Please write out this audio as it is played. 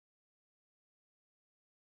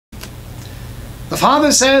The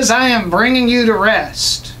Father says, I am bringing you to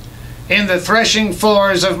rest in the threshing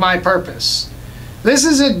floors of my purpose. This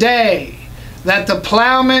is a day that the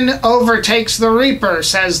plowman overtakes the reaper,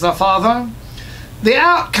 says the Father. The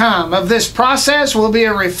outcome of this process will be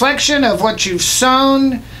a reflection of what you've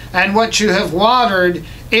sown and what you have watered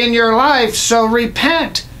in your life, so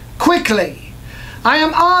repent quickly. I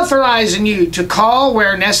am authorizing you to call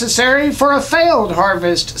where necessary for a failed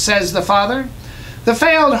harvest, says the Father. The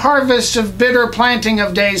failed harvest of bitter planting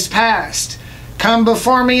of days past. Come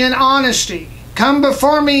before me in honesty. Come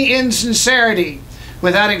before me in sincerity,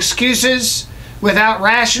 without excuses, without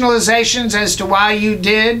rationalizations as to why you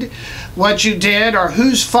did what you did or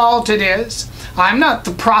whose fault it is. I'm not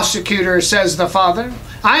the prosecutor, says the Father.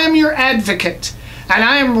 I am your advocate, and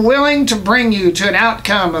I am willing to bring you to an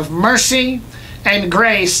outcome of mercy and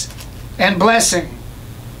grace and blessing.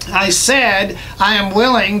 I said I am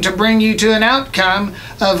willing to bring you to an outcome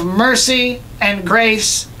of mercy and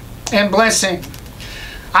grace and blessing.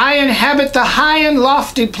 I inhabit the high and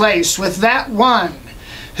lofty place with that one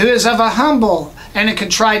who is of a humble and a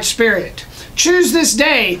contrite spirit. Choose this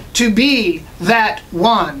day to be that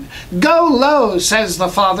one. Go low, says the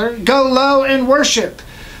Father. Go low in worship.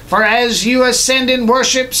 For as you ascend in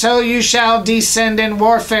worship, so you shall descend in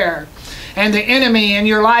warfare. And the enemy in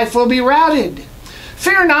your life will be routed.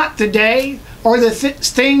 Fear not the day or the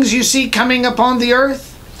things you see coming upon the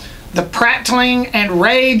earth. The prattling and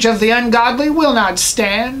rage of the ungodly will not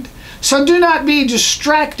stand. So do not be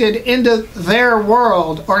distracted into their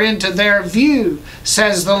world or into their view,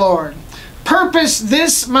 says the Lord. Purpose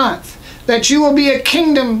this month that you will be a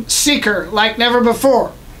kingdom seeker like never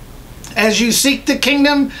before. As you seek the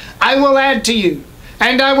kingdom, I will add to you,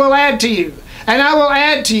 and I will add to you, and I will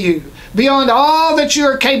add to you, beyond all that you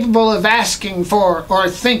are capable of asking for or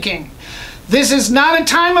thinking. This is not a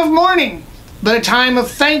time of mourning, but a time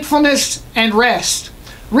of thankfulness and rest.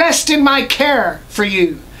 Rest in my care for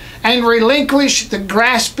you, and relinquish the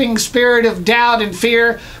grasping spirit of doubt and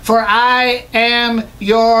fear, for I am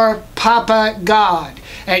your Papa God,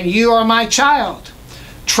 and you are my child.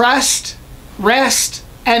 Trust, rest,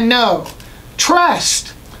 and know.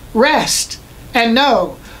 Trust, rest, and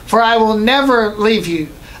know, for I will never leave you.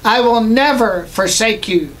 I will never forsake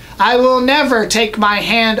you. I will never take my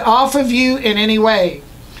hand off of you in any way.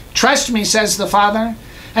 Trust me, says the Father,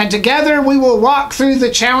 and together we will walk through the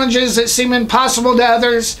challenges that seem impossible to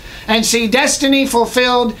others and see destiny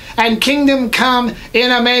fulfilled and kingdom come in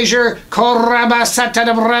a measure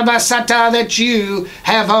that you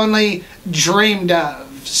have only dreamed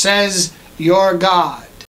of, says your God.